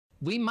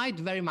we might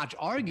very much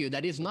argue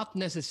that it's not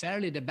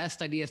necessarily the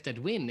best ideas that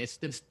win. It's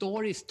the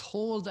stories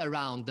told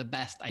around the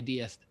best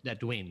ideas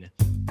that win.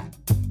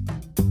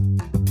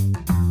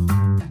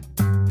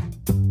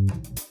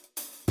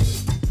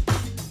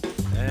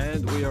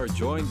 And we are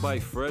joined by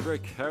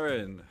Fredrik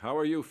Haren. How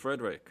are you,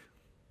 Fredrik?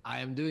 I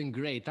am doing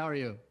great. How are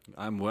you?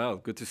 I'm well.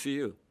 Good to see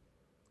you.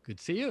 Good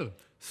to see you.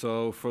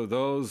 So for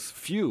those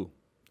few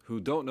who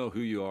don't know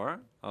who you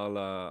are,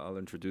 I'll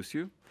introduce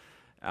you.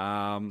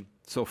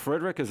 So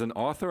Fredrik is an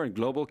author and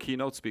global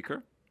keynote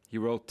speaker. He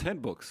wrote 10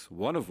 books,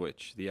 one of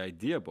which, the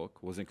Idea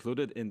book, was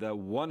included in the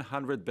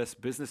 100 best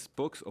business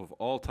books of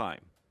all time.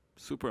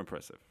 Super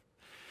impressive.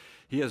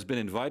 He has been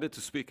invited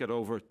to speak at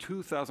over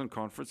 2,000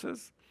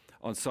 conferences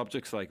on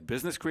subjects like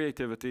business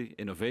creativity,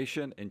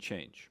 innovation, and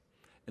change.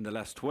 In the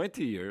last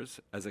 20 years,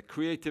 as a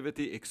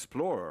creativity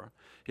explorer,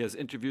 he has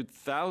interviewed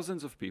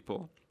thousands of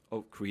people,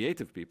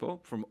 creative people,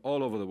 from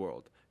all over the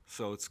world.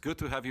 So it's good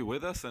to have you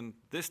with us, and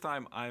this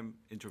time I'm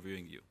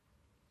interviewing you.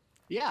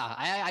 Yeah,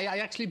 I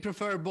actually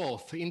prefer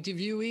both,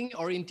 interviewing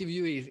or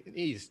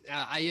interviewees.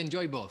 I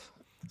enjoy both.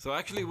 So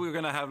actually we're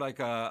going to have like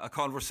a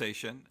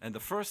conversation, and the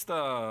first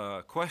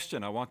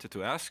question I wanted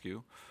to ask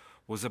you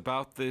was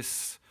about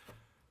this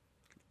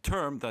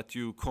term that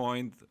you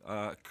coined,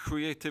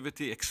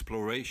 creativity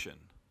exploration.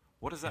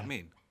 What does that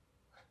mean?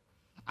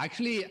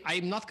 Actually,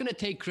 I'm not going to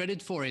take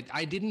credit for it.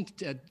 I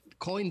didn't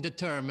coin the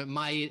term.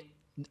 My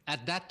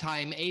at that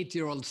time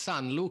 8-year-old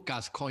son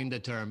Lucas coined the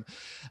term,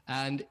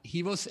 and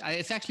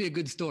it's actually a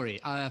good story.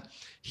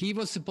 He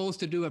was supposed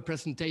to do a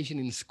presentation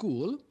in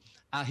school,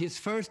 his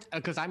first,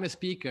 because I'm a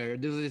speaker,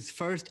 this was his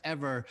first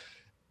ever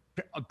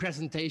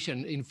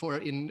presentation for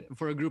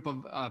a group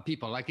of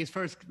people, like his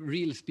first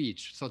real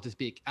speech, so to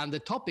speak. And the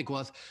topic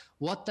was,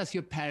 what does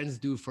your parents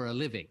do for a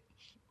living?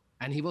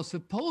 And he was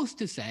supposed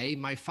to say,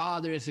 my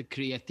father is a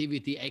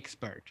creativity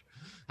expert.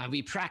 And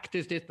we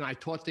practiced it, and I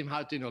taught him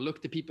how to,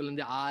 look the people in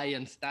the eye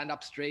and stand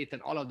up straight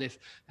and all of this.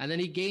 And then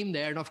he came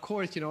there, and of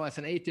course, as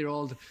an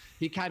 8-year-old,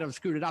 he kind of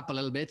screwed it up a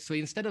little bit. So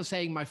instead of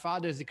saying my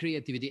father is a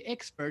creativity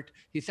expert,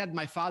 he said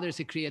my father is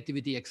a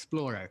creativity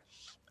explorer.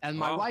 And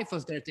my wife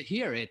was there to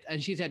hear it.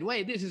 And she said,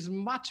 wait, this is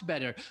much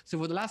better. So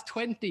for the last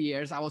 20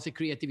 years, I was a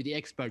creativity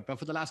expert. But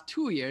for the last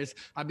 2 years,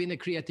 I've been a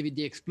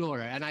creativity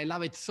explorer. And I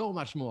love it so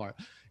much more.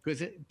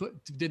 Because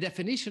the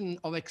definition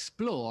of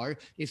explore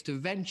is to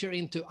venture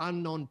into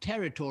unknown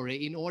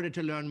territory in order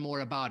to learn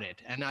more about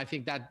it. And I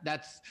think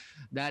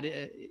that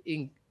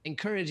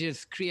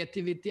encourages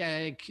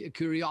creativity,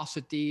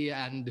 curiosity,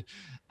 and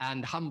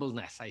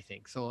humbleness, I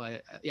think. So,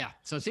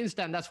 So since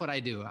then, that's what I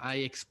do. I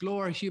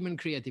explore human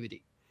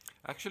creativity.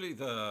 Actually,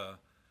 the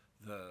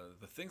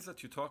things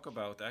that you talk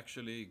about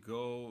actually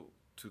go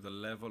to the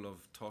level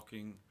of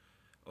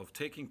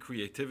taking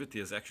creativity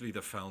as actually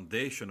the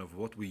foundation of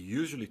what we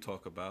usually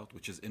talk about,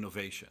 which is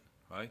innovation,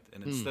 right?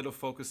 And instead of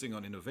focusing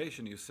on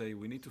innovation, you say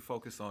we need to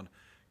focus on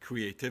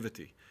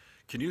creativity.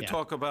 Can you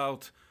talk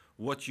about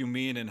what you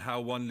mean and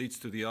how one leads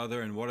to the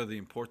other, and what are the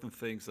important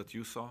things that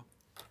you saw?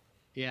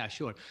 Yeah,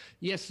 sure.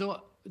 Yes,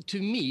 so to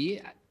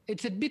me,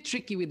 it's a bit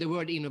tricky with the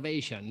word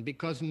innovation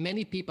because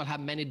many people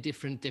have many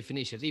different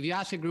definitions. If you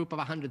ask a group of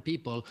 100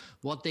 people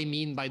what they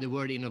mean by the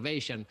word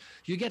innovation,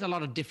 you get a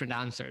lot of different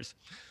answers.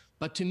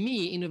 But to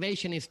me,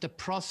 innovation is the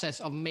process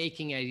of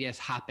making ideas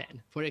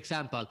happen. For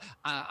example,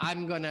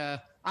 I'm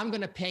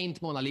gonna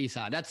paint Mona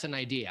Lisa. That's an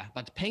idea.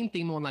 But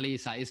painting Mona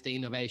Lisa is the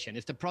innovation.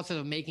 It's the process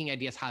of making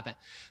ideas happen.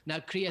 Now,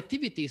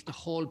 creativity is the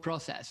whole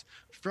process.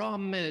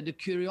 From the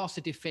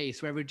curiosity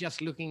phase, where we're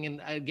just looking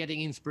and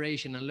getting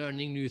inspiration and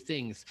learning new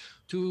things,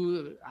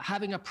 to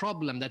having a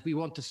problem that we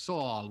want to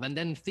solve, and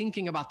then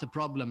thinking about the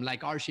problem,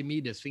 like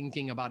Archimedes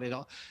thinking about it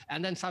all,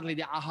 and then suddenly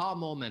the aha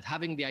moment,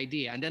 having the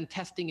idea, and then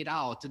testing it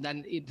out, and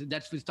then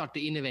that's we start to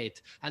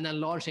innovate, and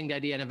then launching the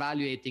idea and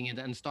evaluating it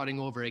and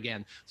starting over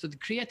again. So the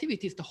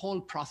creativity is the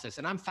whole process,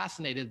 and I'm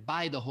fascinated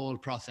by the whole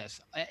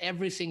process,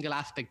 every single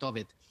aspect of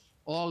it.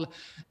 All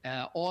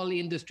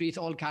industries,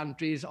 all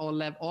countries, all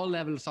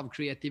levels of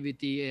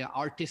creativity,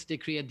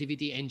 artistic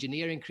creativity,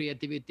 engineering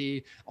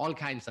creativity, all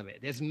kinds of it.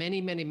 There's many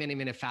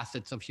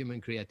facets of human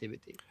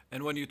creativity.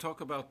 And when you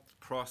talk about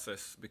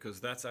process,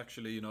 because that's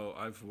actually,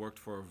 I've worked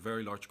for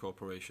very large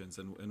corporations,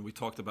 and we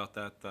talked about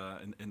that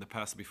in the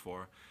past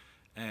before.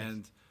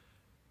 And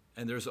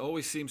there's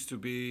always seems to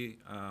be,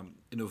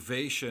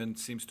 innovation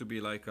seems to be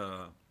like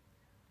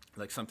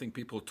something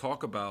people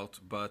talk about,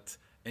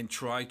 and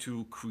try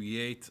to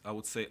create, I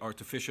would say,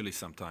 artificially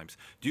sometimes.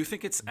 Do you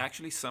think it's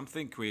actually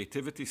something,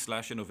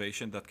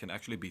 creativity/innovation, that can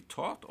actually be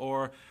taught?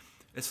 Or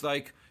it's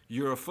like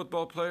you're a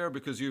football player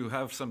because you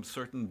have some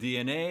certain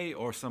DNA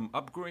or some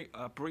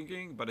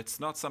upbringing, but it's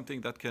not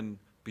something that can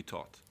be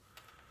taught?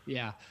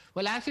 Yeah.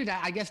 Well, actually,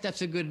 I guess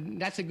that's a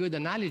good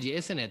analogy,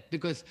 isn't it?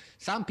 Because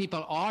some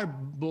people are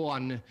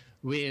born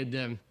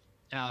with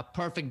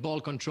perfect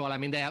ball control. I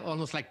mean, they have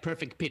almost like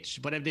perfect pitch,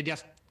 but if they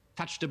just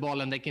touch the ball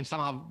and they can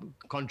somehow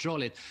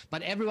control it.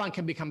 But everyone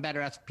can become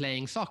better at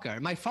playing soccer.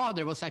 My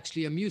father was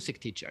actually a music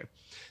teacher.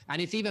 And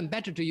it's even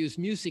better to use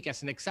music as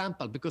an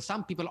example, because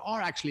some people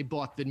are actually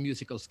bought with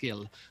musical skill.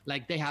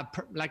 Like they have,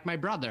 like my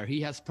brother, he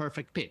has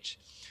perfect pitch.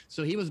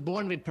 So he was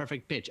born with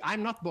perfect pitch.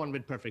 I'm not born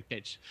with perfect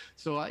pitch.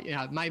 So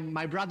yeah,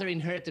 my brother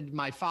inherited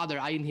my father.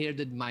 I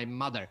inherited my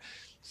mother.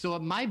 So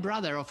my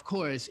brother, of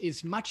course,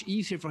 is much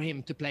easier for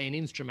him to play an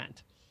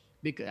instrument.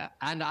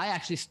 And I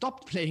actually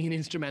stopped playing an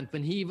instrument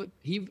when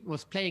he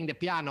was playing the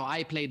piano.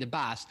 I played the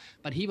bass,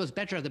 but he was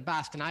better at the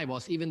bass than I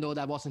was, even though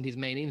that wasn't his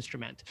main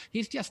instrument.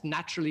 He's just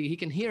naturally, he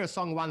can hear a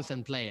song once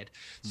and play it.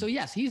 So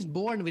yes, he's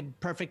born with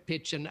perfect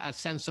pitch and a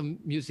sense of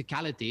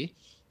musicality,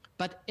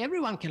 but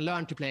everyone can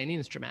learn to play an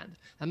instrument.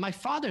 And my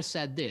father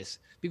said this,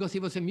 because he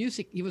was a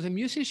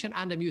musician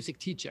and a music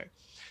teacher.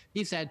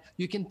 He said,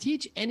 you can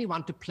teach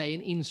anyone to play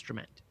an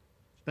instrument,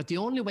 but the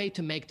only way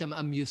to make them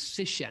a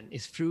musician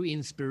is through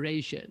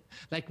inspiration.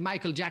 Like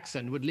Michael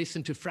Jackson would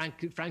listen to Frank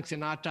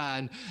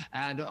Sinatra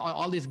and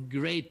all these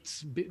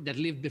greats that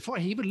lived before.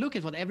 He would look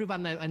at what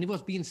everyone, and he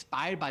would be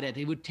inspired by that.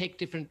 He would take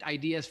different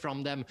ideas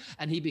from them,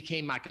 and he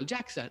became Michael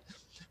Jackson.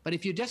 But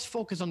if you just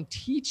focus on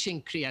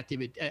teaching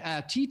creativity,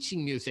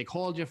 teaching music,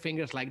 hold your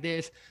fingers like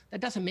this, that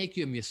doesn't make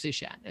you a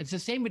musician. It's the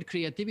same with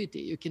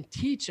creativity. You can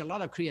teach a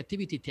lot of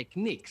creativity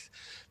techniques,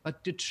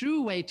 but the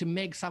true way to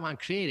make someone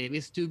creative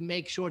is to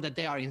make sure that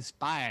they are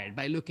inspired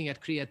by looking at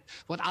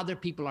what other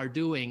people are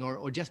doing,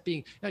 or just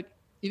being like,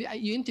 if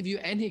you interview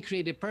any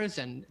creative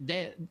person,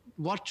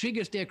 what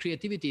triggers their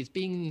creativity is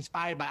being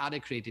inspired by other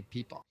creative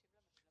people.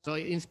 So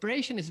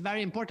inspiration is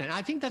very important.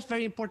 I think that's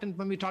very important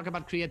when we talk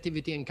about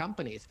creativity in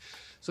companies.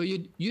 So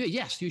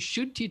yes, you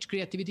should teach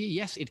creativity.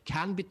 Yes, it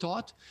can be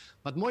taught,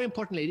 but more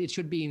importantly, it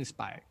should be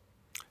inspired.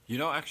 You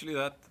know, actually,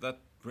 that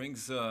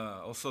brings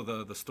also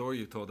the story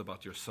you told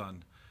about your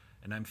son.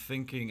 And I'm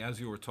thinking, as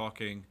you were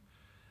talking,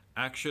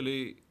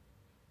 actually,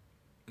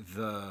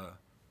 the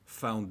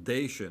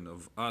foundation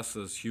of us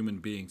as human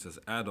beings, as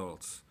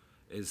adults,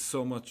 is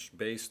so much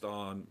based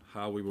on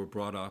how we were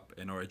brought up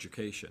in our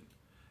education.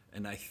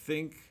 And I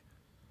think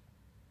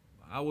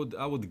I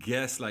would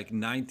guess like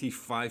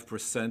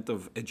 95%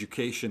 of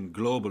education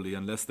globally,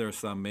 unless there's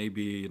some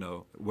maybe, you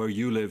know, where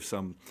you live,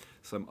 some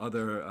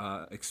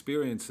other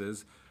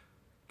experiences,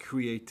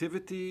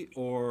 creativity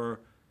or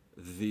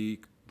the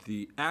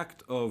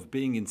act of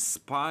being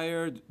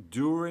inspired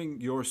during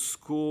your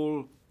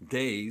school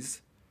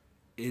days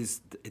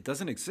it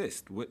doesn't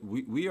exist.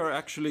 We are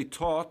actually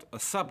taught a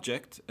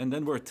subject and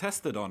then we're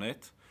tested on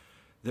it.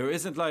 There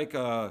isn't like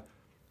a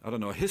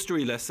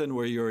history lesson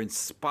where you're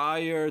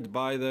inspired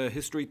by the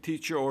history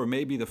teacher or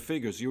maybe the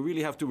figures. You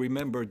really have to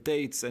remember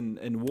dates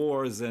and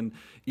wars and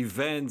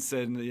events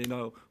and, you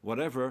know,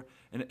 whatever.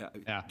 And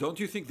don't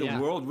you think the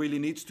world really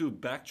needs to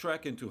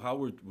backtrack into how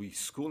we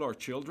school our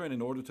children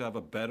in order to have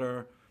a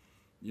better,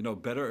 you know,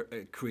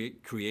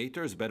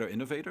 creators, better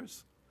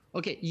innovators?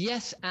 Okay,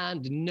 yes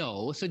and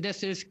no. So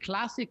this is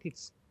classic,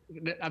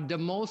 the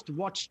most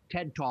watched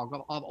TED Talk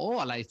of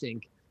all, I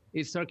think,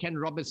 is Sir Ken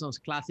Robinson's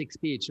classic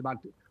speech about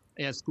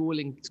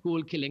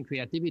school killing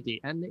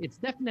creativity. And it's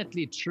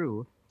definitely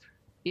true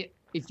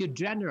if you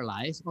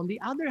generalize. On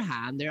the other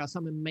hand, there are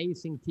some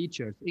amazing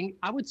teachers.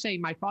 I would say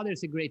my father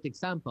is a great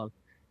example.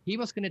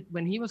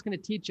 When he was going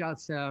to teach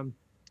us,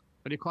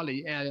 what do you call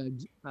it,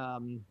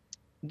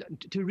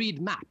 to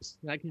read maps,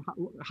 like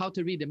how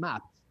to read a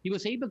map. He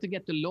was able to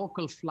get the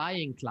local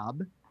flying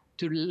club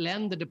to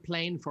lend the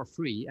plane for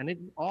free.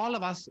 And all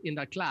of us in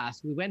that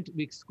class,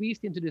 we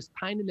squeezed into this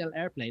tiny little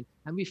airplane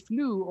and we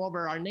flew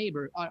over our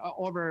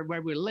over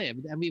where we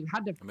lived. And we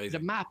had the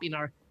map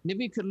then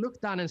we could look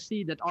down and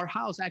see that our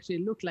house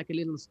actually looked like a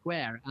little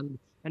square.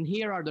 And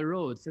here are the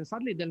roads. And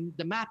suddenly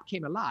the map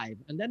came alive.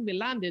 And then we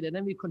landed and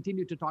then we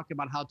continued to talk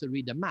about how to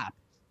read a map.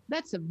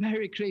 That's a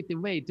very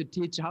creative way to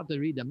teach how to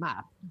read a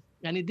map.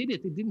 And he did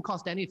it. It didn't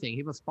cost anything.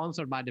 He was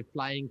sponsored by the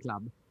Flying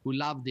Club, who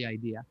loved the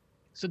idea.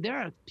 So there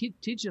are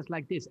teachers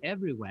like this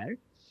everywhere.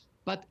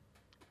 But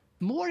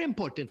more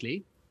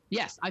importantly,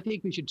 yes, I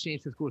think we should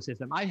change the school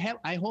system. I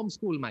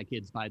homeschool my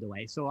kids, by the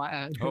way. So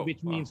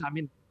which means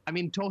I'm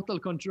in total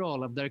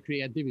control of their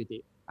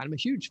creativity. I'm a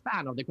huge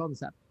fan of the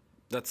concept.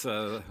 That's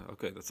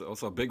okay. That's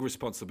also a big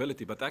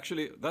responsibility. But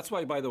actually, that's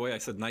why, by the way, I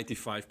said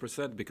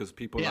 95% because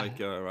people right.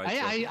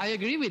 I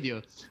agree with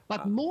you.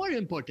 But more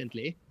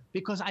importantly,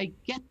 because I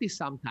get this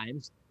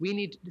sometimes,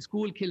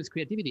 school kills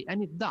creativity,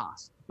 and it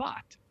does.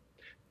 But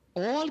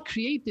all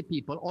creative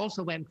people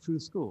also went through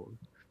school.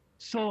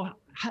 So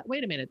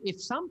wait a minute, if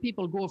some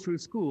people go through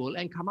school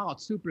and come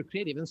out super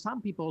creative and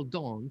some people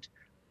don't,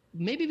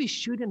 maybe we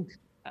shouldn't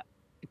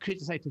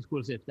criticize the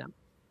school system.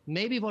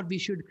 Maybe what we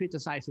should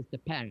criticize is the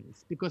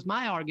parents, because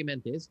my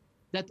argument is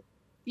that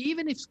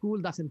even if school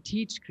doesn't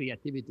teach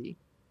creativity,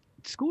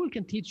 school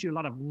can teach you a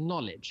lot of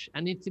knowledge,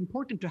 and it's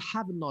important to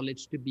have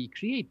knowledge to be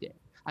creative.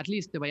 At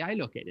least the way I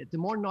look at it. The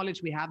more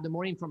knowledge we have, the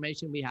more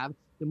information we have,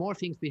 the more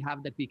things we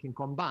have that we can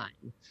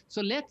combine.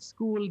 So let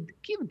school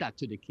give that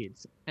to the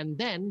kids and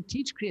then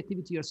teach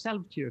creativity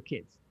yourself to your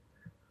kids.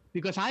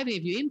 Because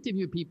if you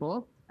interview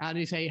people and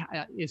you say,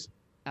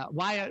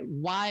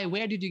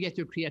 where did you get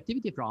your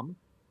creativity from?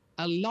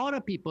 A lot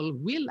of people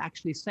will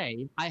actually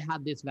say, I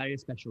had this very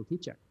special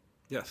teacher.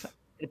 Yes.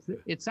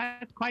 It's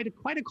quite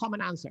a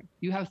common answer.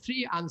 You have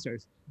three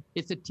answers.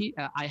 It's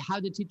I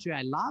had a teacher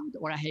I loved,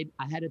 or I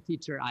had a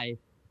teacher I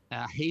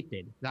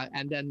hated,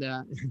 and then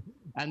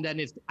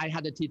I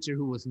had a teacher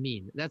who was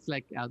mean. That's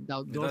like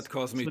that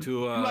caused me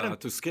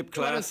to skip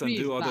class and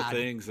do other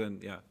things,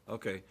 and yeah,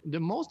 okay. The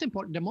most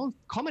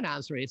common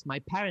answer is my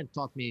parent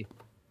taught me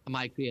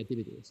my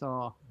creativity.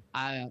 So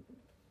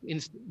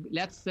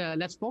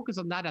let's focus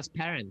on that as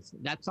parents.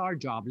 That's our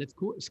job.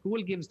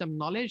 School gives them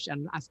knowledge,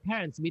 and as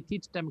parents, we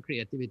teach them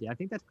creativity. I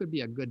think that could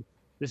be a good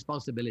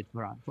responsibility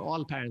for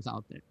all parents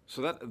out there.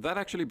 So that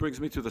actually brings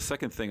me to the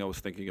second thing I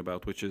was thinking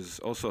about, which is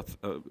also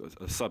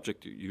a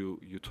subject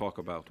you talk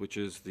about, which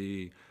is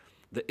the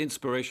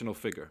inspirational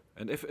figure.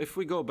 And if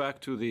we go back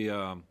to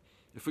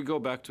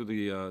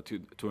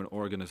to an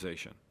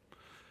organization,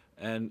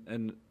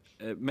 and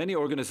many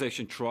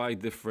organizations try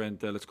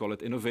different, let's call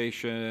it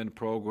innovation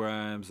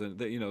programs, and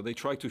they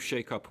try to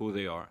shake up who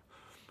they are.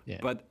 Yeah.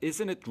 But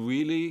isn't it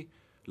really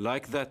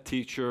like that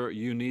teacher,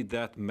 you need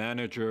that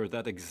manager,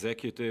 that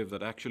executive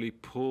that actually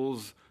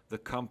pulls the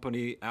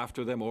company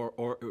after them,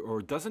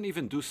 or doesn't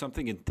even do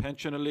something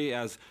intentionally,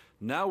 as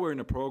now we're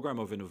in a program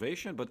of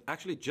innovation, but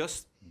actually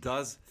just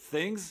does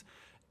things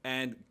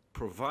and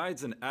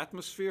provides an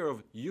atmosphere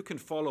of you can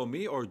follow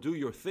me or do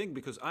your thing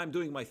because I'm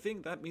doing my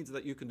thing. That means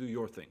that you can do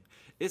your thing.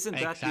 Isn't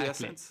that the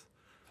essence?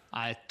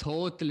 I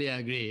totally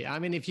agree. I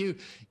mean, if you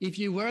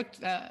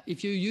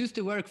used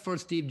to work for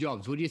Steve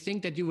Jobs, would you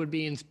think that you would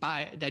be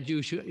inspired, that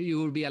you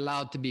would be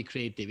allowed to be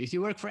creative? If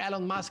you work for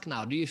Elon Musk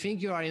now, do you think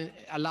you are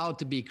allowed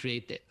to be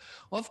creative?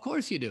 Of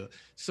course you do.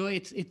 So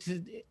it's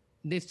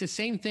the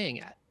same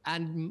thing.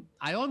 And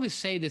I always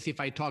say this if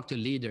I talk to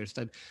leaders,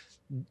 that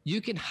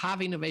you can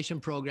have innovation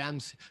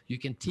programs, you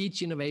can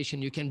teach innovation,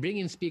 you can bring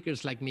in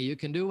speakers like me, you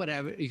can do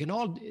whatever,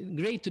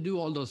 great to do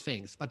all those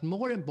things. But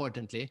more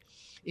importantly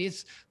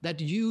is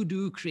that you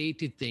do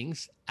creative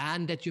things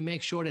and that you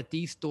make sure that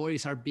these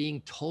stories are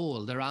being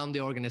told around the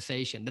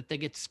organization, that they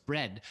get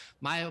spread.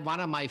 One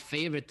of my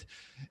favorite,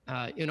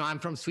 I'm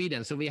from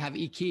Sweden, so we have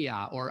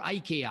IKEA, or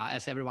IKEA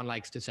as everyone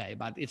likes to say,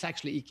 but it's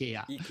actually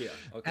IKEA. IKEA,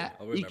 okay,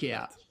 I'll remember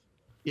IKEA. that.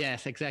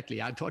 Yes,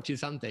 exactly. I taught you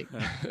something.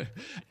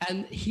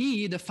 And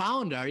the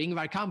founder,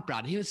 Ingvar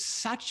Kamprad, he was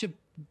such a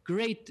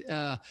great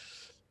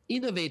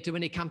innovator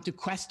when it comes to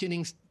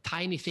questioning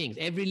tiny things,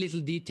 every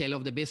little detail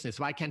of the business.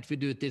 Why can't we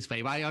do it this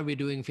way? Why are we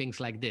doing things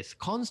like this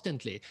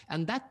constantly?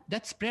 And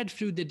that spread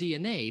through the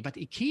DNA. But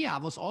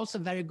IKEA was also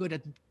very good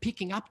at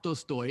picking up those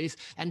stories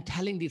and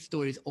telling these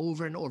stories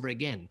over and over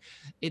again.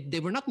 They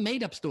were not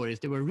made up stories.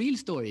 They were real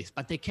stories,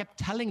 but they kept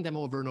telling them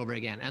over and over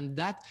again. And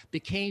that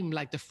became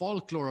like the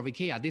folklore of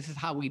IKEA. This is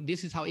how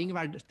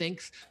Ingvar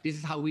thinks. This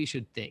is how we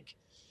should think.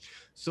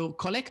 So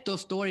collect those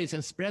stories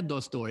and spread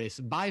those stories,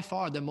 by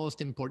far the most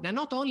important. And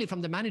not only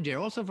from the manager,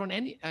 also from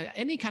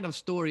any kind of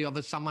story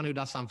of someone who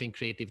does something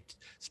creative.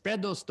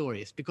 Spread those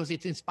stories because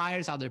it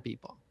inspires other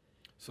people.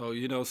 So,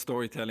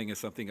 storytelling is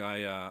something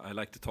I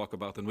like to talk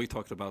about, and we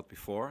talked about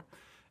before,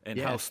 and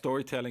Yes. how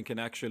storytelling can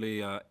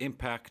actually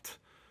impact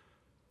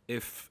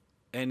if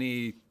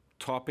any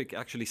topic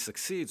actually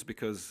succeeds,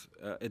 because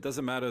it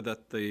doesn't matter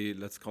that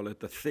let's call it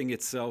the thing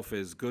itself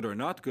is good or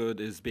not good,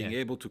 is being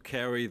able to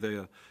carry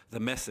the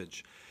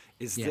message.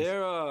 Is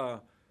there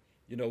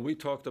we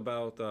talked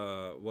about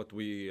what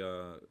we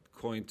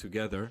coined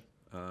together,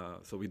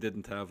 so we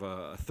didn't have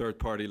a third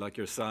party like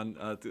your son.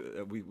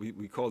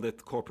 We called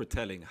it corporate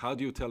telling. How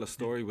do you tell a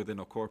story within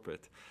a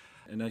corporate?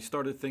 And I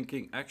started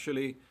thinking,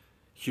 actually,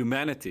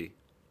 humanity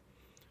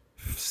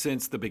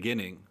since the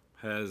beginning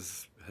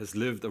has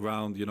lived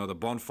around, the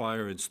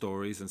bonfire and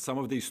stories. And some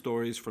of these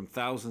stories from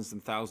thousands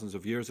and thousands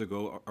of years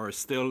ago are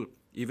still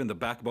even the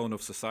backbone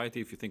of society,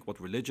 if you think what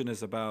religion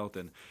is about,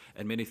 and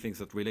many things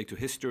that relate to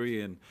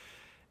history.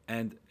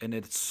 And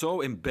it's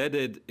so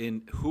embedded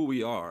in who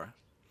we are.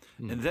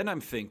 And then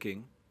I'm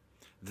thinking,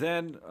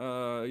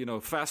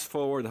 fast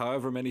forward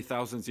however many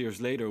thousands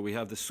years later, we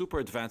have this super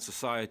advanced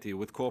society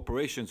with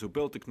corporations who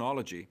build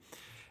technology.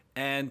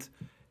 And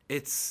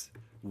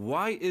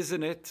why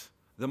isn't it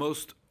the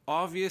most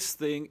obvious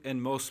thing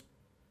and most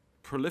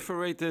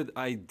proliferated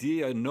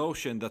idea,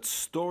 notion that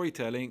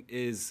storytelling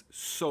is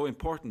so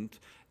important?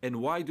 And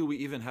why do we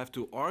even have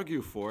to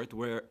argue for it,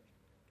 where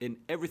in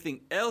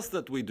everything else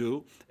that we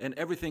do and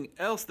everything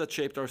else that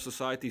shaped our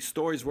society,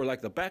 stories were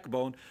like the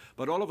backbone,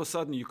 but all of a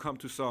sudden you come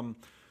to some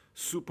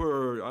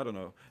super, I don't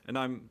know, and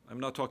I'm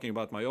not talking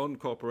about my own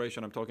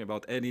corporation, I'm talking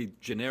about any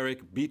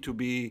generic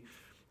B2B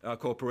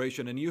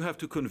corporation, and you have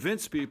to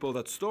convince people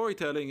that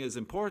storytelling is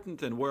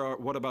important, and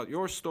what about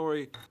your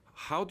story?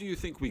 How do you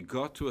think we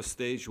got to a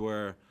stage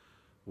where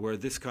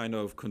this kind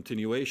of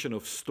continuation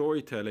of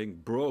storytelling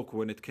broke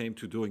when it came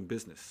to doing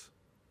business?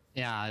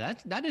 Yeah,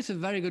 that is a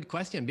very good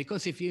question,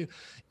 because if you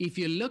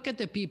look at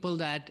the people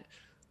that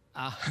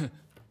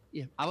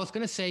I was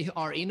going to say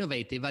are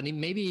innovative, and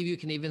maybe you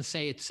can even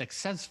say it's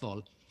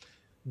successful,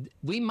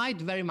 we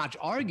might very much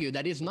argue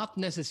that it's not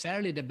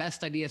necessarily the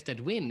best ideas that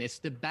win. It's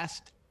the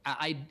best.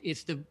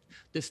 It's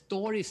the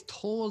stories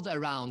told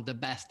around the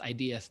best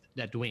ideas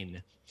that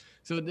win.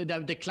 So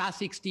the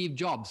classic Steve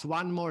Jobs,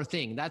 one more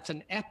thing, that's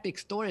an epic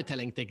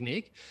storytelling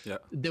technique. Yeah.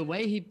 The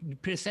way he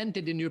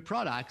presented the new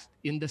products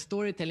in the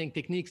storytelling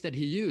techniques that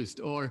he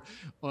used, or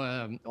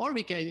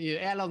we can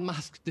Elon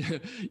Musk,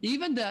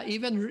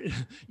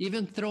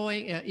 even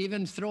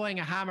throwing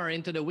a hammer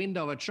into the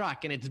window of a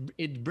truck and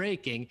it's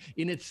breaking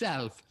in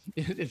itself.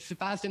 It's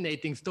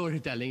fascinating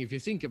storytelling if you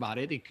think about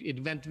it.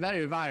 It went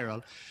very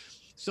viral.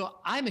 So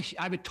I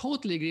would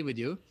totally agree with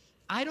you.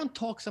 I don't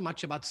talk so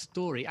much about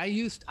story.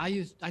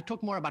 I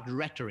talk more about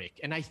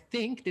rhetoric, and I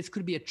think this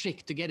could be a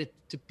trick to get it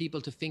to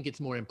people to think it's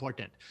more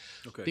important.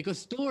 Okay. Because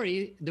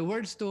story, the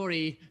word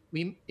story,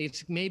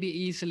 it's maybe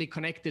easily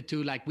connected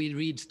to like we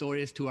read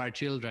stories to our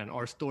children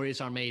or stories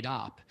are made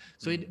up.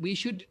 So we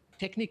should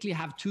technically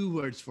have two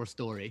words for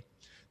story.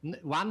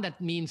 One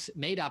that means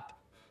made up,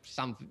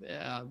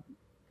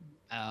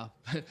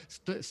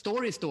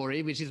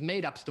 story, which is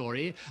made up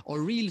story,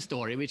 or real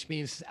story, which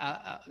means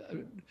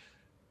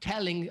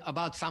telling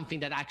about something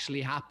that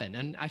actually happened.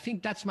 And I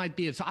think that might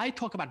be it. So I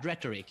talk about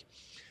rhetoric.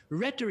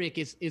 Rhetoric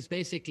is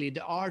basically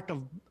the art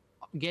of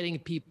getting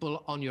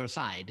people on your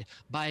side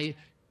by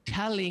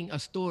telling a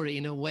story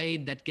in a way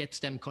that gets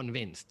them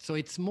convinced. So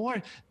it's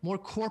more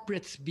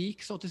corporate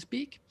speak, so to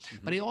speak,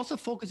 but it also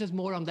focuses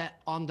more on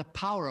the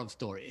power of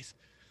stories.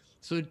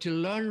 So to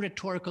learn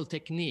rhetorical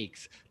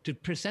techniques, to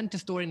present the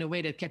story in a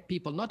way that kept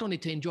people not only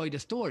to enjoy the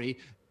story,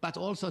 but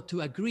also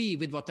to agree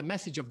with what the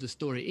message of the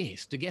story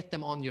is, to get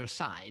them on your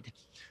side.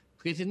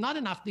 Because it's not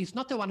enough, it's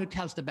not the one who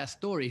tells the best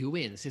story who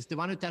wins, it's the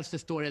one who tells the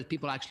story that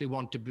people actually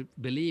want to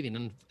believe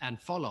in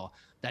and follow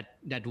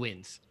that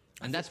wins.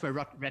 And that's where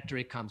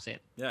rhetoric comes in.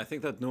 Yeah, I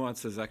think that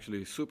nuance is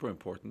actually super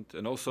important.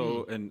 And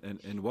also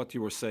in what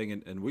you were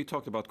saying, and we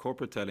talked about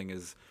corporate telling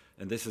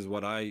and this is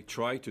what I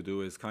try to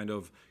do, is kind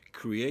of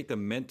create a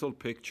mental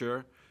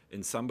picture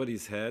in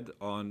somebody's head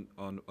on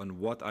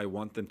what I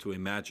want them to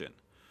imagine.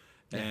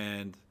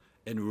 Yeah.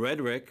 And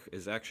rhetoric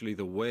is actually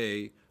the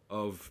way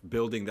of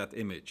building that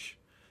image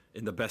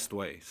in the best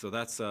way. So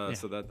that's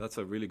that's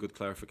a really good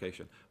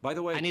clarification. By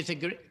the way, and it's a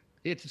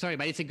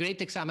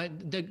great example.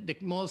 The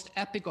most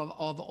epic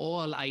of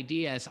all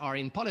ideas are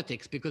in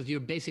politics, because you're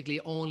basically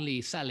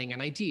only selling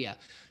an idea.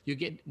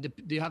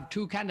 You have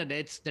two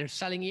candidates, they're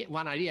selling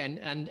one idea,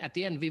 and at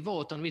the end we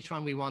vote on which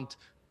one we want,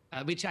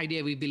 which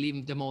idea we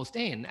believe the most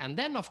in. And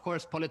then, of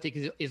course,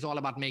 politics is all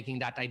about making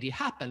that idea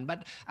happen.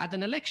 But at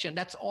an election,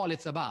 that's all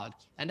it's about.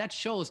 And that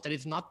shows that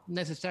it's not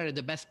necessarily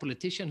the best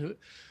politician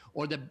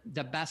or the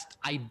best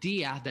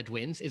idea that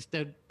wins. It's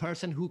the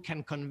person who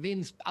can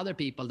convince other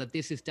people that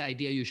this is the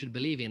idea you should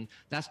believe in.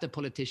 That's the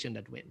politician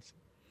that wins.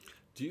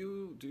 Do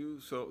you?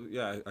 So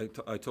yeah,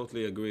 I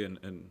totally agree.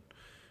 And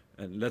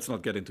let's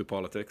not get into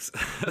politics.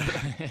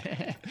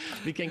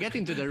 We can get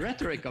into the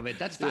rhetoric of it.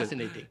 That's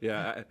fascinating.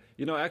 Yeah,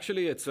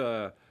 actually, it's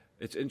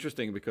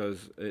interesting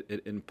because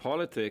in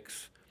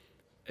politics,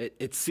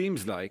 it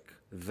seems like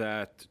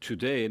that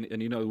today,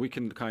 and we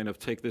can kind of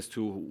take this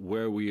to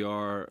where we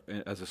are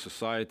as a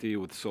society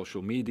with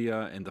social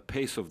media and the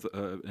pace of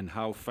and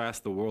how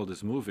fast the world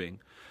is moving,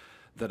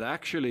 that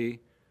actually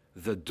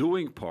the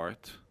doing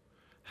part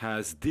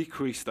has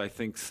decreased, I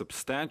think,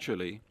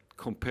 substantially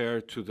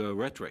compared to the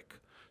rhetoric.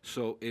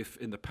 So if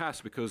in the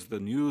past, because the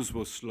news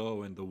was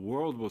slow and the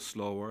world was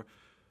slower,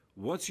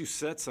 once you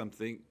said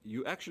something,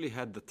 you actually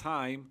had the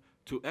time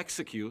to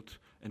execute,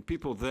 and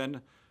people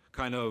then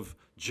kind of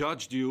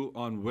judged you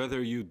on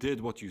whether you did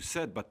what you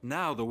said. But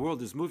now the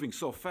world is moving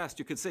so fast,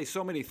 you can say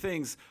so many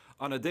things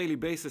on a daily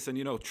basis.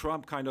 And,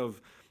 Trump kind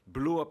of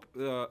blew up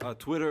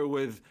Twitter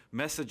with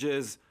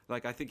messages.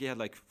 Like, I think he had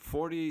like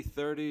 40,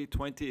 30,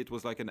 20. It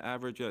was like an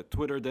average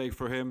Twitter day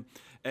for him.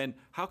 And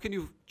how can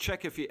you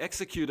check if he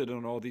executed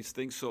on all these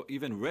things? So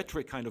even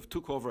rhetoric kind of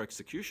took over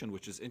execution,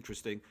 which is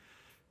interesting.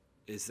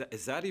 Is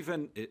that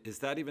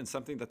even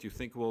something that you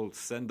think will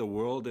send the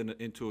world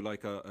into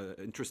like a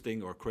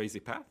interesting or crazy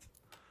path?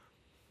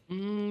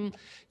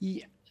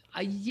 Yeah.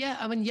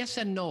 I mean, yes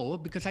and no,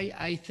 because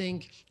I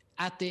think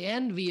at the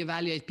end we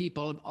evaluate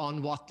people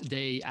on what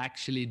they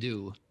actually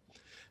do.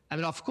 I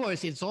mean, of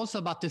course, it's also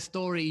about the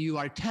story you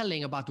are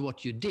telling about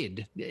what you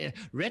did.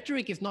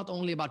 Rhetoric is not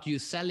only about you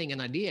selling an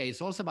idea, it's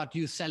also about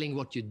you selling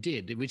what you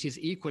did, which is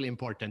equally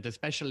important,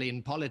 especially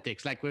in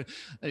politics. Like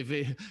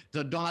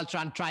Donald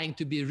Trump trying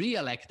to be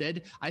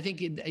re-elected, I think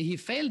he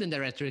failed in the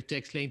rhetoric to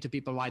explain to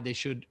people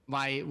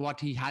what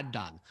he had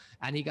done.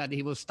 And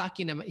he was stuck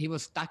in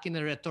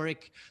a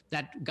rhetoric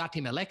that got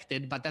him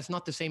elected, but that's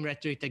not the same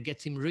rhetoric that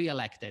gets him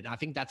re-elected. I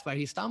think that's where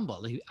he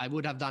stumbled. I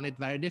would have done it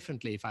very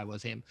differently if I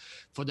was him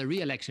for the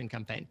re-election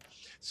campaign.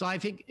 So I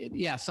think,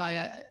 yeah. So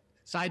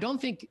I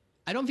don't think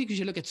you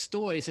should look at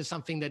stories as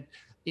something that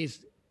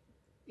is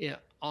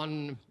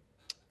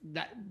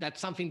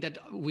that's something that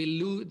we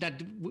lose,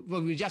 that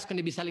we're just going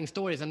to be selling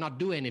stories and not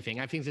do anything.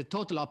 I think it's the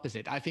total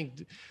opposite. I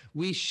think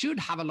we should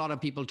have a lot of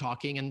people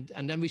talking,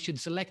 and then we should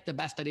select the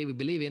best idea we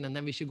believe in, and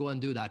then we should go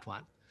and do that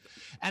one.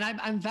 And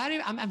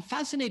I'm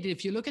fascinated.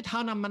 If you look at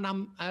how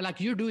like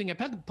you're doing a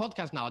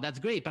podcast now, that's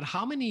great. But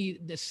how many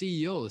the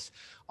CEOs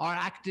are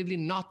actively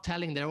not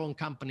telling their own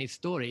company's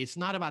story? It's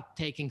not about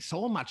taking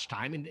so much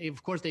time. And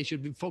of course, they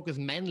should be focused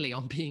mainly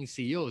on being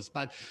CEOs,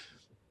 but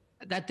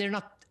that they're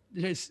not,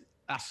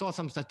 I saw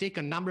some statistic,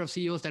 a number of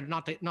CEOs that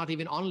are not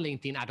even on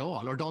LinkedIn at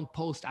all or don't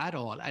post at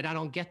all. And I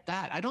don't get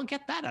that. I don't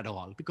get that at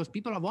all, because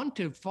people want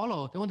to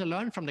follow, they want to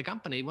learn from the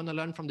company, they want to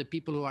learn from the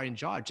people who are in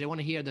charge. They want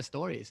to hear the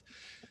stories.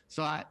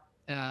 So I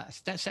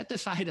set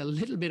aside a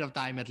little bit of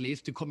time at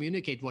least to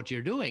communicate what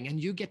you're doing, and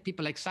you get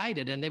people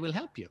excited and they will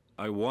help you.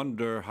 I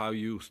wonder how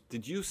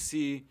did you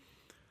see,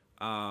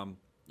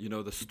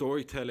 the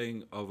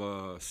storytelling of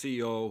a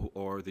CEO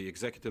or the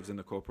executives in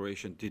the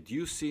corporation? Did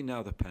you see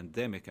now the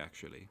pandemic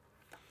actually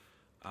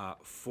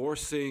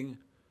forcing,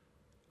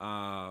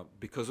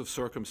 because of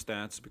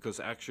circumstance, because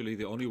actually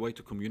the only way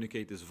to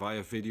communicate is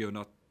via video,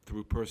 not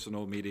through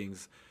personal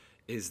meetings,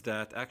 is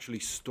that actually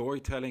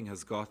storytelling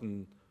has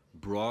gotten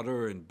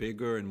broader and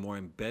bigger and more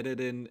embedded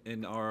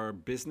in our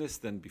business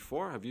than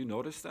before? Have you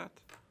noticed that?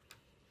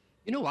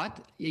 You know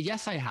what?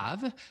 Yes, I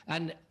have.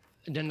 And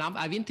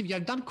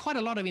I've done quite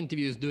a lot of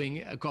interviews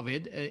during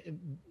COVID,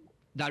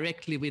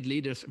 directly with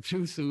leaders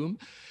through Zoom,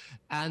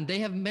 and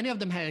many of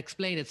them have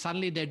explained that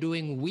suddenly they're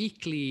doing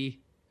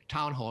weekly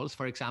town halls,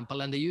 for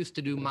example, and they used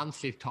to do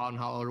monthly town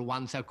hall or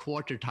once a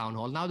quarter town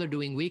hall. Now they're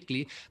doing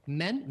weekly,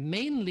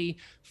 mainly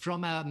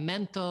from a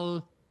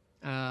mental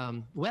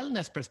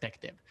wellness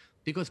perspective,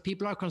 because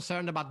people are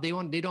concerned about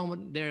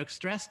they're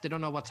stressed, they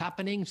don't know what's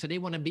happening, so they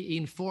want to be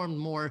informed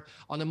more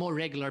on a more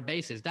regular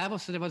basis.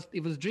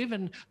 It was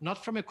driven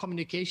not from a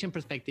communication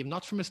perspective,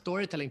 not from a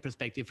storytelling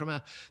perspective, from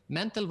a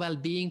mental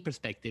well-being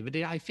perspective.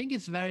 I think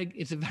it's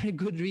a very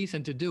good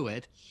reason to do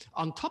it.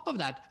 On top of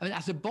that,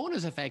 as a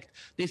bonus effect,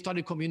 they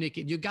started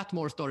communicating. You got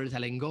more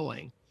storytelling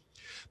going.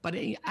 But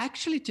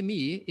actually, to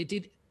me,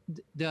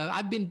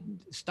 I've been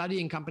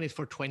studying companies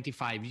for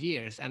 25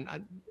 years and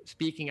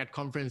speaking at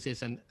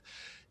conferences, and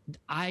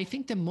I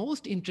think the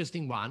most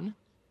interesting one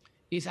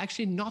is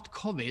actually not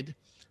COVID,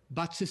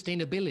 but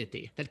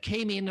sustainability, that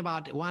came in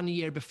about 1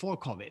 year before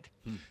COVID.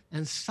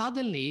 And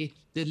suddenly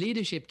the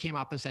leadership came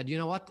up and said, you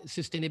know what,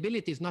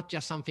 sustainability is not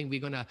just something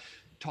we're going to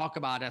talk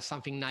about as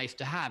something nice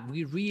to have.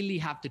 We really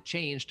have to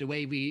change the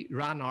way we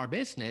run our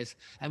business,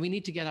 and we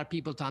need to get our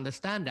people to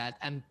understand that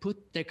and put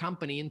their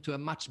company into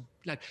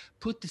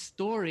put the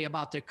story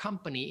about their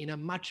company in a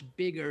much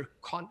bigger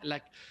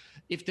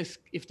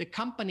if the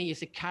company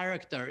is a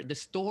character, the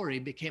story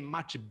became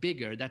much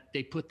bigger, that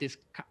they put the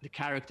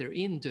character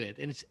into it.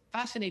 And it's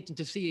fascinating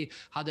to see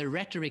how the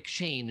rhetoric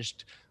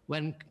changed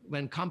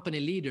when company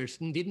leaders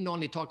didn't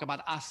only talk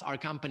about us, our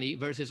company,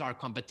 versus our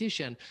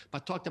competition,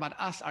 but talked about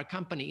us, our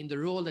company, in the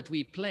role that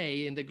we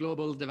play in the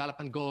global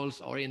development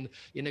goals or in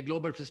a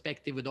global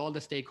perspective with all the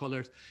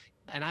stakeholders.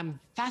 And I'm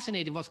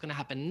fascinated what's going to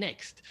happen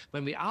next.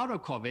 When we're out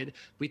of COVID,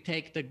 we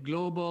take the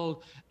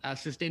global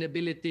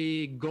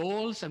sustainability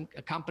goals and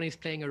companies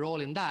playing a role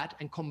in that,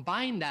 and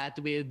combine that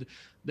with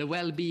the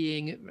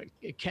well-being,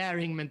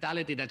 caring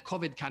mentality that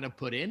COVID kind of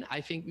put in. I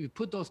think we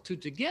put those two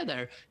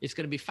together. It's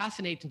going to be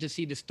fascinating to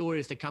see the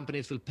stories the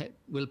companies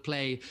will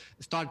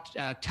start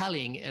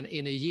telling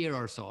in a year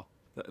or so.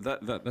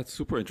 That's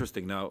super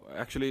interesting. Now,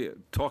 actually,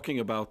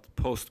 talking about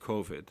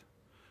post-COVID,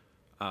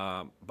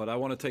 but I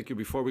want to take you,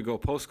 before we go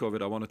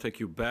post-COVID, I want to take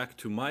you back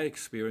to my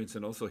experience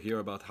and also hear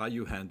about how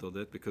you handled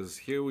it, because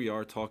here we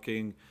are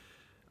talking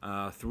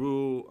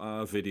through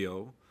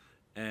video,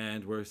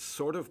 and we're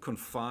sort of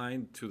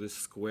confined to this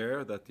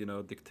square that,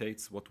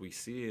 dictates what we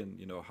see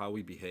and, how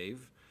we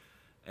behave.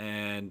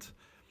 And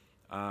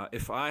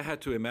if I had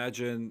to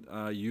imagine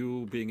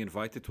you being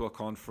invited to a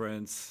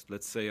conference,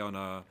 let's say on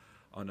a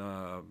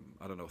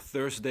I don't know,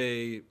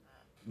 Thursday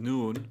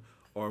noon,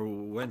 or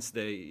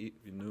Wednesday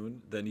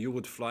noon, then you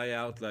would fly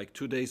out like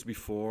 2 days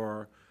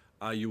before.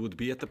 You would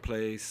be at the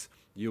place.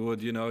 You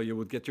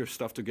would get your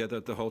stuff together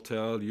at the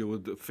hotel. You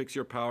would fix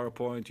your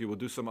PowerPoint. You would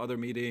do some other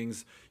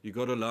meetings. You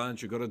go to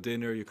lunch. You go to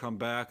dinner. You come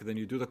back. Then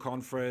you do the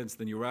conference.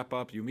 Then you wrap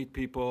up. You meet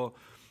people,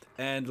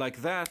 and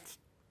like that,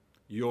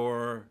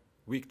 your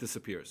week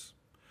disappears.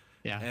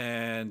 Yeah.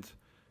 And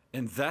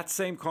in that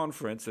same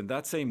conference, in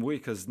that same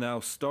week, is now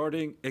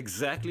starting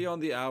exactly on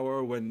the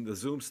hour when the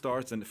Zoom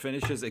starts, and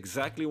finishes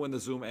exactly when the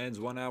Zoom ends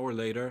 1 hour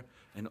later.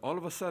 And all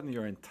of a sudden,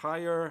 your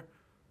entire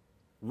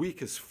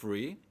week is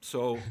free.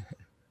 So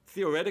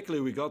theoretically,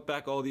 we got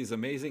back all these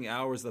amazing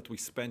hours that we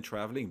spent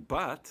traveling,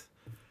 but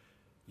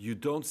you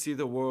don't see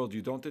the world,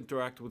 you don't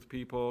interact with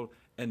people,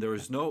 and there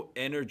is no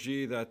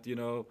energy that,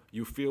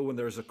 you feel when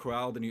there's a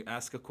crowd and you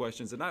ask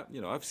questions. And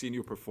I've seen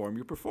you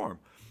perform.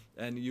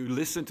 And you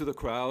listen to the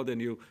crowd,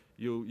 and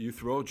you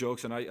throw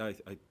jokes, and I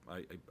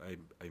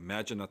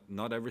imagine that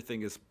not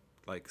everything is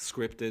like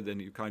scripted,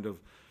 and you kind of,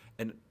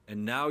 and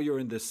now you're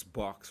in this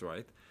box,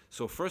 right?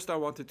 So first I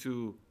wanted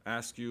to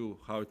ask you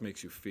how it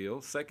makes you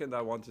feel. Second,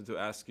 I wanted to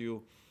ask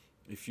you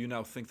if you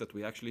now think that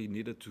we actually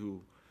needed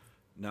to,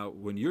 now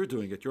when you're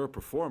doing it, you're a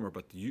performer,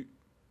 but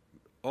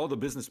all the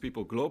business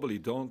people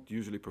globally don't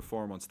usually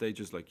perform on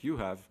stages like you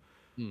have.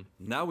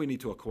 Now we need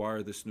to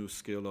acquire this new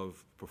skill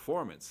of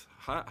performance.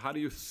 How do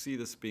you see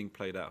this being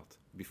played out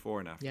before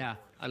and after? Yeah,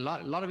 a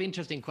lot of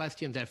interesting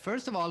questions there.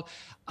 First of all,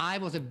 I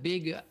was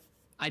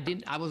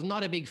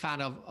not a big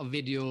fan of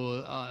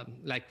video,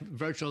 like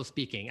virtual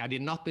speaking. I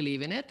did not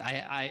believe in it.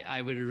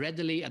 I will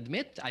readily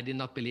admit I did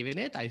not believe in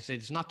it. I said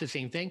it's not the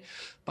same thing.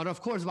 But of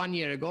course, 1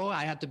 year ago,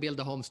 I had to build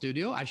a home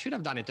studio. I should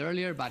have done it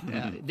earlier, but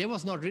there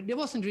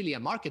wasn't really a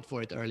market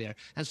for it earlier.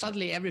 And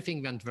suddenly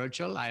everything went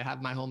virtual. I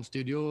have my home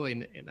studio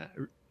in a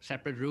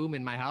separate room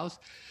in my house.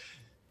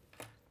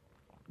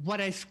 What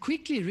I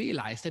quickly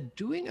realized that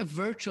doing a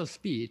virtual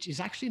speech is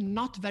actually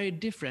not very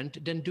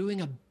different than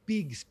doing a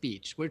big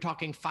speech. We're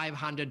talking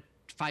 500,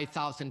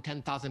 5,000,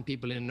 10,000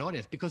 people in an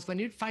audience, because when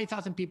you're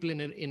 5,000 people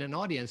in an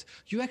audience,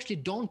 you actually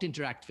don't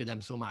interact with them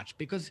so much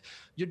because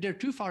they're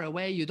too far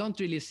away. You don't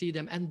really see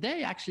them. And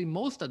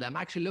most of them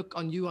actually look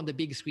on you on the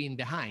big screen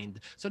behind.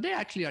 So they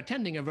actually are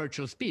attending a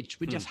virtual speech.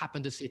 We just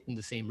happen to sit in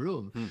the same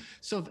room.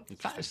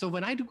 So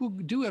when I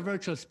do a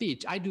virtual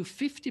speech, I do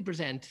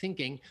 50%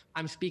 thinking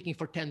I'm speaking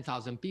for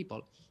 10,000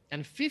 people.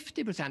 And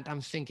 50%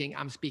 I'm thinking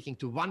I'm speaking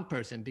to one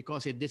person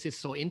because this is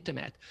so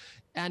intimate.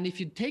 And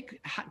if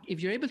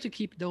you're able to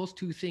keep those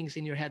two things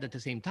in your head at the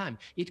same time,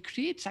 it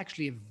creates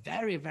actually a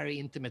very, very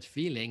intimate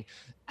feeling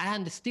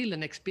and still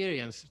an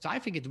experience. So I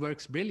think it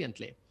works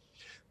brilliantly.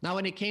 Now,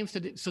 when it came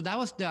to so that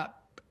was the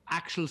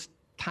actual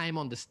time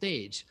on the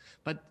stage.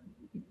 But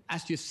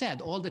as you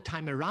said, all the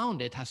time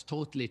around it has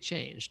totally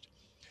changed.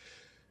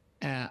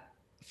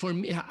 For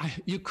me,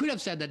 you could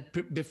have said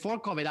that before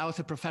COVID, I was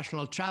a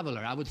professional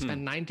traveler. I would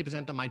spend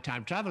 90% of my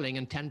time traveling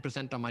and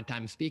 10% of my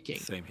time speaking.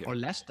 Same here. Or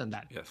less than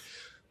that. Yes.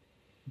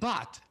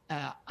 But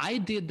I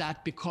did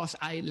that because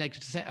I like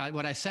to say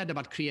what I said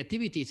about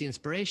creativity is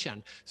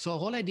inspiration. So the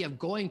whole idea of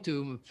going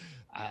to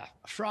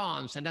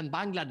France and then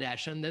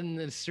Bangladesh and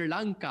then Sri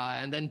Lanka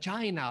and then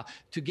China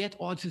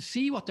to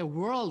see what the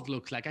world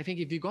looks like. I think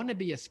if you're going to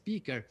be a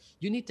speaker,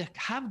 you need to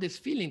have this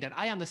feeling that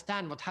I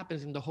understand what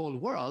happens in the whole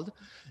world,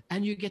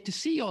 and you get to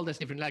see all this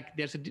different. Like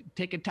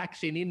take a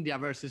taxi in India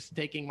versus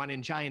taking one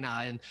in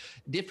China, and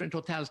different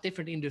hotels,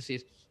 different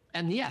industries.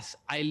 And yes,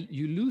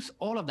 you lose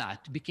all of that.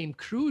 It became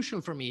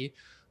crucial for me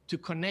to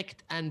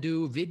connect and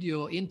do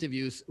video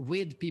interviews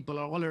with people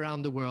all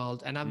around the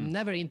world. And I've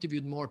never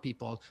interviewed more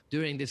people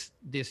during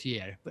this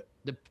year. But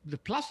the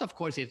plus, of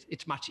course, is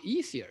it's much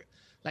easier.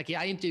 Like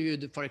I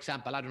interviewed, for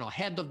example, I don't know,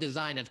 head of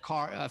design at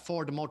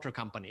Ford Motor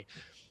Company,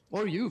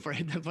 or you for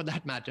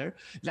that matter.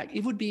 Like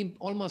it would be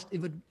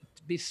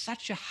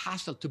such a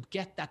hassle to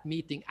get that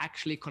meeting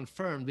actually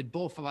confirmed with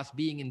both of us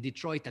being in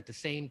Detroit at the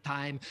same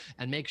time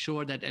and make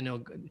sure that,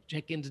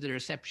 check into the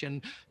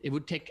reception. It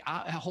would take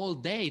a whole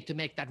day to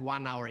make that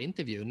 1 hour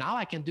interview. Now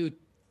I can do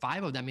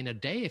 5 of them in a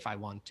day if I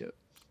want to.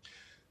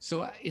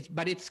 So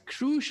it's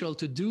crucial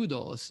to do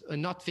those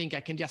and not think I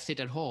can just sit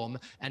at home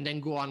and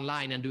then go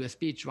online and do a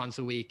speech once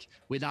a week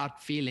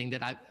without feeling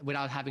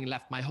without having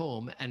left my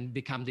home and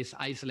become this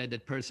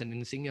isolated person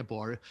in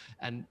Singapore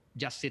and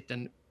just sit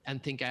and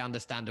think I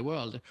understand the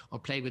world or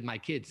play with my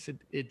kids.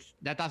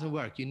 That doesn't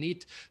work.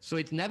 So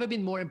it's never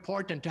been more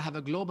important to have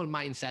a global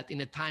mindset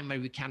in a time where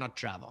we cannot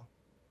travel.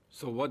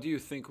 So what do you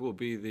think will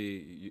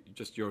be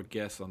just your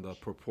guess on the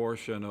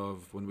proportion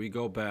of when we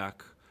go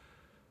back,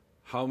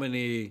 how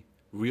many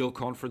real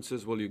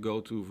conferences will you go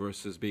to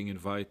versus being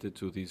invited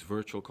to these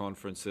virtual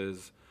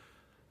conferences?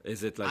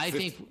 Is it like I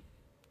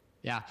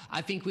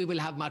think we will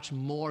have much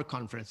more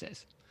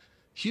conferences.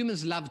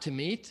 Humans love to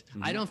meet.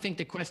 I don't think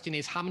the question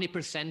is how many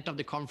 % of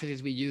the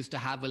conferences we used to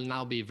have will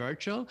now be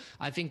virtual.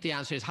 I think the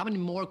answer is how many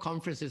more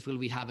conferences will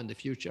we have in the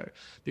future?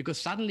 Because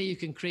suddenly you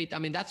can create,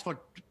 that's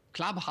what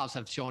Clubhouse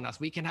have shown us.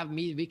 We can have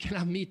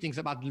meetings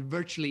about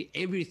virtually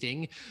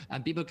everything,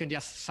 and people can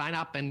just sign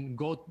up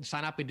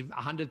with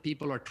 100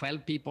 people or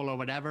 12 people or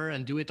whatever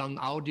and do it on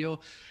audio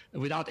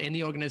without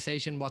any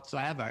organization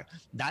whatsoever.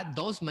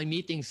 Those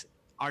meetings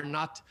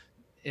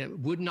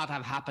would not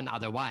have happened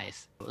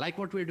otherwise. Like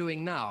what we're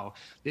doing now,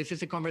 this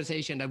is a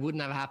conversation that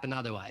wouldn't have happened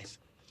otherwise.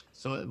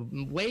 So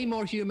way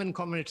more human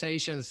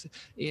conversations,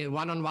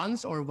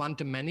 one-on-ones or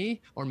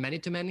one-to-many or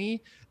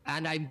many-to-many.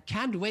 And I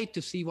can't wait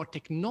to see what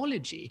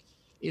technology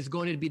is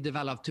going to be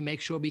developed to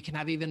make sure we can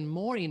have even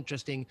more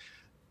interesting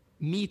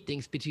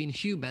meetings between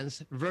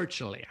humans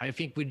virtually. I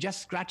think we're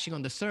just scratching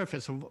on the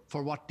surface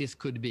for what this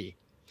could be.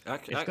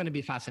 It's going to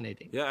be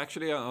fascinating. Yeah,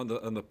 actually, on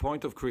the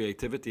point of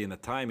creativity and the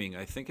timing,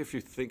 I think if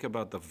you think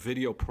about the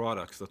video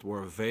products that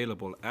were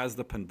available as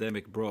the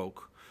pandemic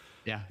broke,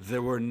 they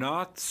were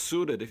not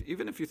suited.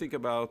 Even if you think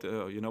about,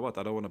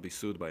 I don't want to be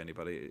sued by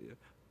anybody.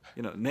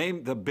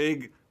 Name the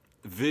big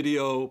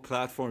video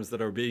platforms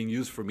that are being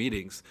used for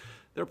meetings.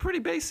 They're pretty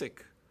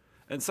basic,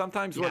 and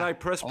sometimes when I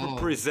press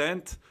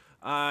present,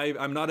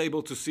 I'm not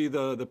able to see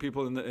the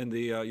people in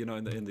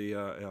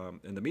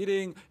the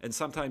meeting, and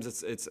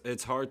sometimes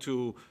it's hard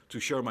to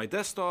share my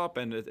desktop,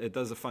 and it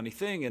does a funny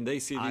thing, and they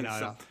see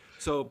these.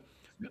 So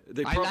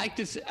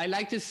I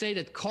like to say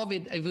that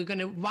COVID, if we're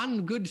gonna,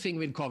 one good thing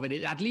with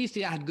COVID, at least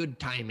it had good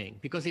timing.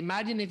 Because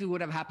imagine if it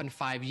would have happened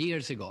 5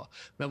 years ago,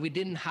 when we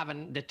didn't have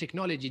the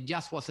technology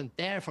just wasn't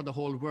there for the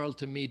whole world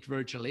to meet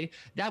virtually.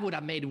 That would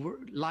have made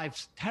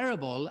lives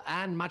terrible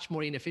and much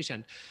more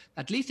inefficient.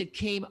 At least it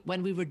came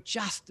when we were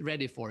just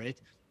ready for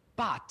it.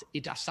 But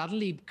it has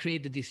suddenly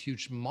created this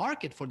huge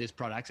market for these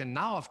products. And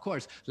now, of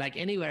course, like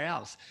anywhere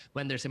else,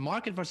 when there's a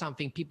market for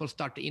something, people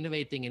start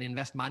innovating and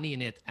invest money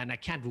in it. And I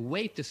can't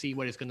wait to see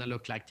what it's going to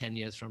look like 10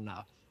 years from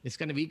now. It's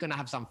going to be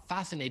have some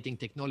fascinating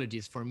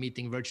technologies for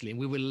meeting virtually. And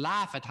we will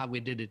laugh at how we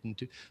did it in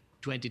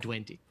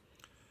 2020.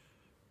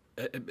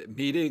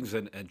 Meetings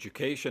and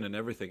education and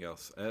everything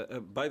else.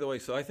 By the way,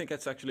 so I think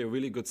that's actually a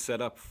really good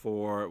setup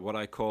for what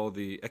I call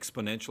the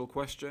exponential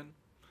question.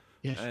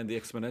 Yes. And the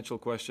exponential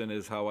question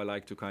is how I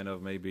like to kind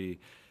of maybe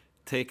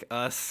take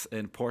us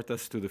and port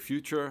us to the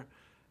future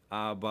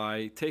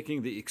by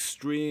taking the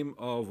extreme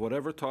of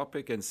whatever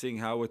topic and seeing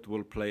how it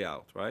will play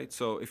out, right?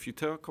 So if you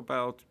talk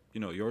about,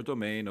 your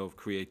domain of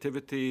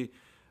creativity,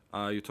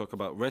 you talk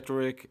about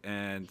rhetoric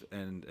and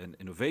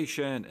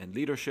innovation and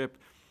leadership.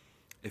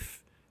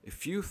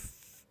 If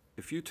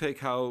you take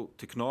how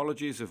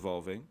technology is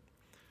evolving,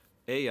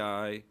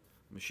 AI,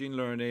 machine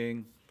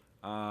learning,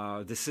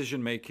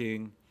 decision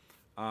making,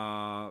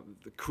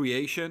 the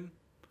creation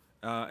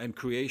and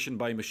creation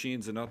by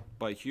machines and not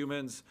by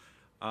humans,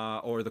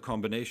 or the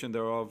combination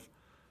thereof.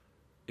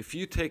 If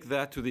you take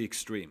that to the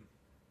extreme,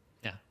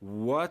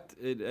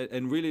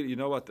 and really, you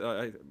know what,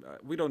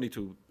 we don't need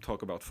to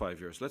talk about 5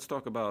 years. Let's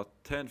talk about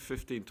 10,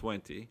 15,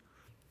 20.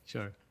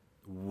 Sure.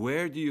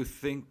 Where do you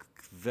think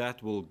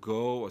that will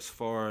go as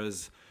far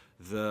as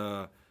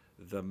the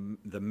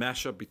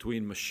mashup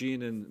between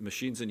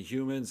machines and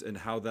humans, and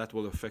how that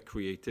will affect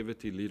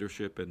creativity,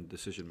 leadership, and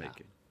decision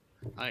making?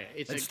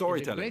 It's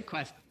a great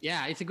question.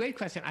 Yeah, it's a great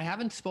question. I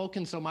haven't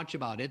spoken so much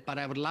about it, but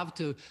I would love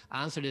to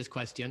answer this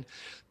question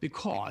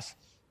because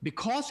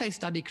I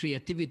study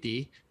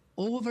creativity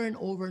over and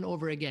over and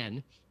over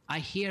again. I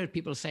hear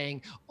people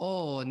saying,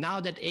 oh, now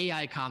that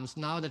AI comes,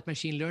 now that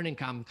machine learning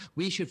comes,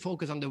 we should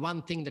focus on the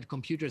one thing that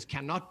computers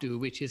cannot do,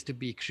 which is to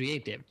be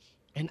creative.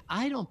 And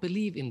I don't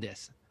believe in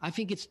this. I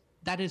think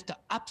that is the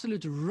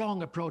absolute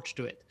wrong approach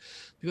to it.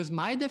 Because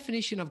my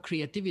definition of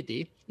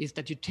creativity is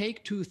that you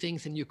take two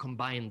things and you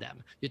combine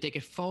them. You take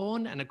a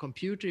phone and a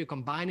computer, you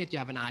combine it, you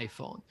have an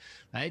iPhone,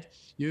 right?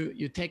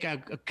 You take a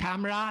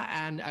camera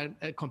and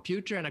a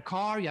computer and a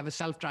car, you have a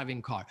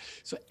self-driving car.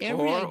 So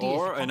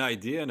an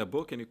idea and a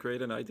book, and you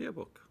create an idea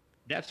book.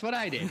 That's what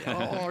I did.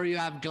 Or you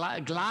have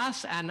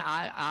glass and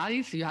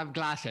eyes, you have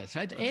glasses,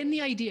 right? Any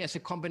idea is a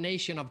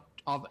combination of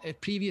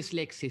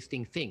previously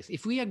existing things.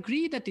 If we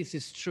agree that this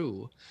is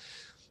true,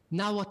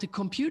 now what the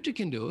computer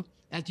can do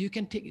is you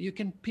can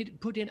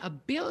put in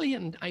 1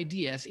 billion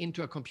ideas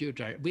into a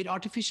computer with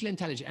artificial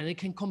intelligence, and it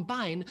can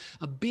combine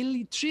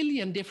 1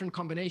 trillion different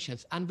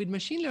combinations. And with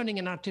machine learning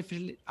and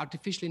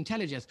artificial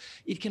intelligence,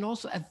 it can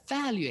also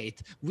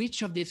evaluate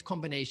which of these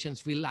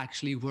combinations will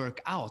actually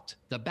work out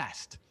the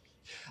best.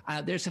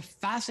 There's a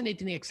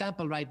fascinating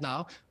example right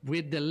now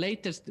with the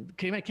latest,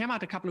 came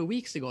out a couple of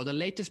weeks ago, the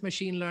latest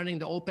machine learning,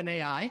 the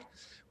OpenAI,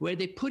 where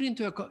they put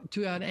into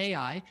an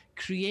AI,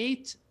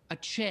 create a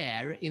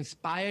chair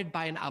inspired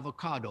by an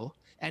avocado,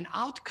 and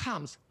out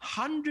comes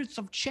hundreds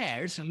of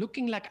chairs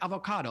looking like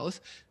avocados,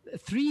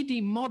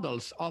 3D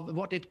models of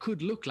what it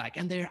could look like.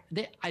 And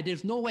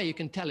there's no way you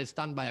can tell it's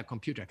done by a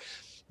computer.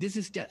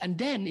 And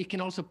then it can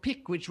also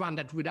pick which one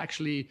that would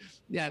actually,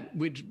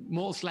 which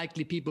most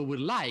likely people would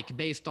like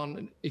based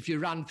on if you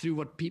run through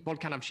what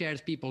kind of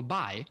shares people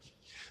buy.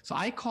 So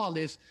I call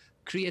this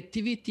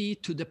creativity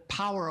to the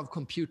power of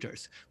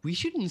computers. We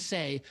shouldn't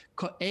say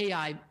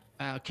AI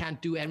can't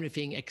do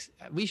everything.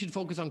 We should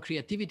focus on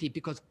creativity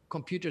because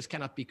computers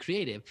cannot be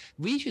creative.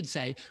 We should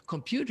say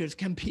computers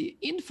can be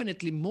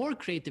infinitely more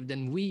creative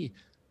than we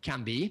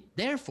can be.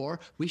 Therefore,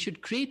 we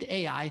should create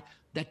AI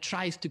that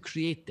tries to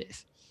create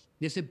this.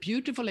 There's a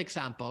beautiful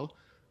example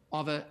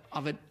of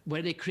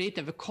where they create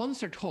a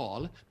concert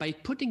hall by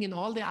putting in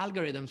all the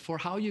algorithms for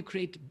how you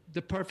create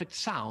the perfect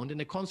sound in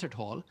a concert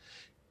hall,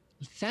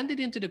 send it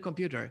into the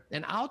computer,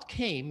 and out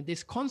came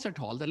this concert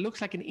hall that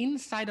looks like an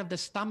inside of the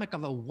stomach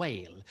of a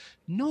whale.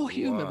 No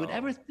human would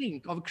ever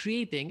think of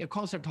creating a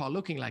concert hall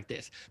looking like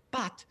this.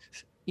 But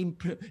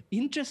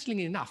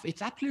interestingly enough,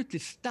 it's absolutely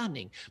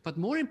stunning. But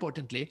more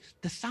importantly,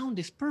 the sound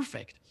is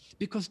perfect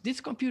because this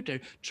computer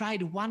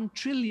tried 1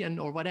 trillion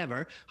or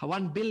whatever,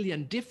 1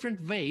 billion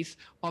different ways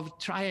of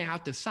trying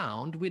out the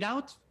sound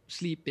without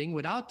sleeping,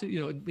 without,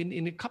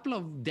 in a couple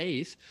of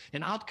days,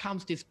 and out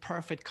comes this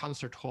perfect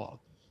concert hall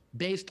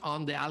based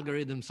on the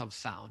algorithms of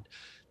sound.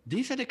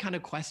 These are the kind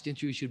of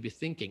questions you should be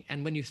thinking.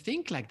 And when you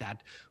think like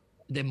that,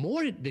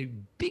 the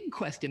big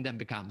question then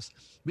becomes,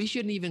 we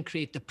shouldn't even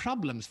create the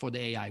problems for the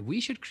AI. We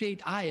should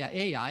create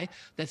AI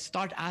that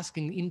start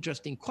asking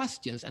interesting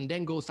questions and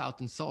then goes out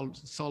and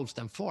solves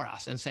them for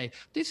us and say,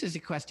 this is a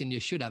question you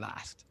should have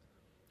asked.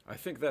 I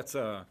think that's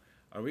I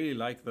really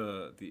like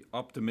the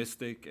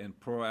optimistic and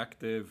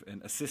proactive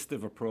and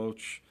assistive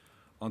approach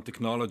on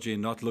technology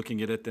and not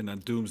looking at it in a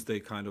doomsday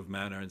kind of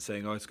manner and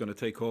saying, oh, it's going to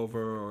take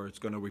over or it's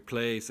going to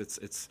replace.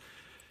 It's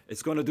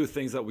going to do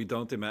things that we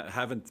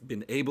haven't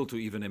been able to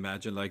even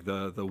imagine, like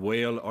the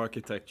whale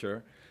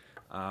architecture.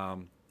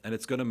 And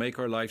it's going to make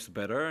our lives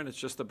better. And it's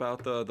just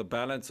about the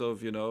balance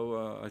of,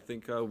 I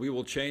think we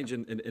will change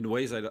in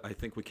ways I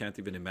think we can't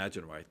even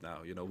imagine right now.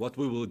 What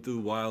we will do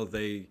while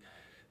they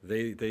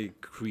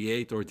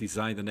create or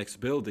design the next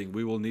building,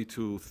 we will need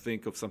to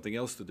think of something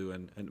else to do.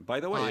 And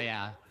by the way... Oh,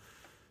 yeah.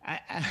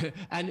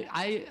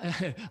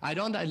 I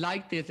don't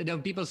like this.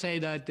 People say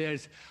that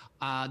there's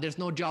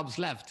no jobs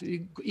left.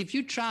 If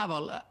you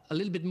travel a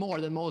little bit more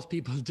than most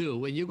people do,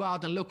 when you go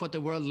out and look what the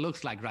world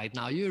looks like right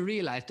now, you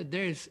realize that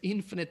there's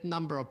infinite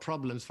number of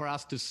problems for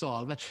us to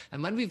solve.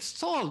 And when we've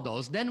solved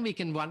those, then we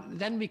can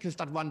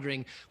start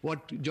wondering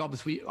what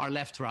jobs are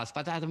left for us.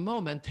 But at the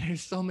moment,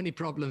 there's so many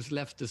problems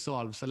left to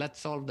solve. So let's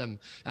solve them,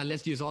 and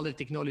let's use all the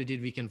technology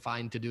we can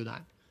find to do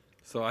that.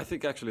 So I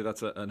think actually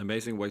that's an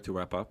amazing way to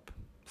wrap up.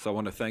 So I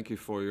want to thank you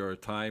for your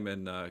time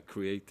and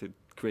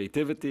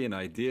creativity and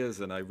ideas,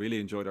 and I really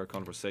enjoyed our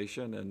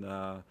conversation.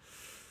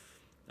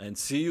 And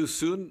see you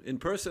soon in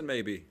person,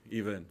 maybe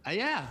even.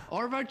 Yeah,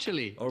 or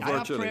virtually. Or I'm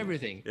virtually. up for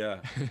everything. Yeah,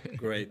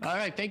 great. All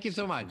right, thank you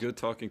so much. Good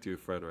talking to you,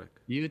 Fredrik.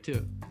 You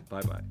too.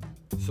 Bye-bye.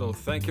 So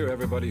thank you,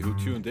 everybody who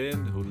tuned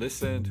in, who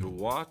listened, who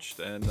watched,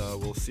 and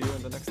we'll see you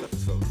in the next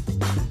episode.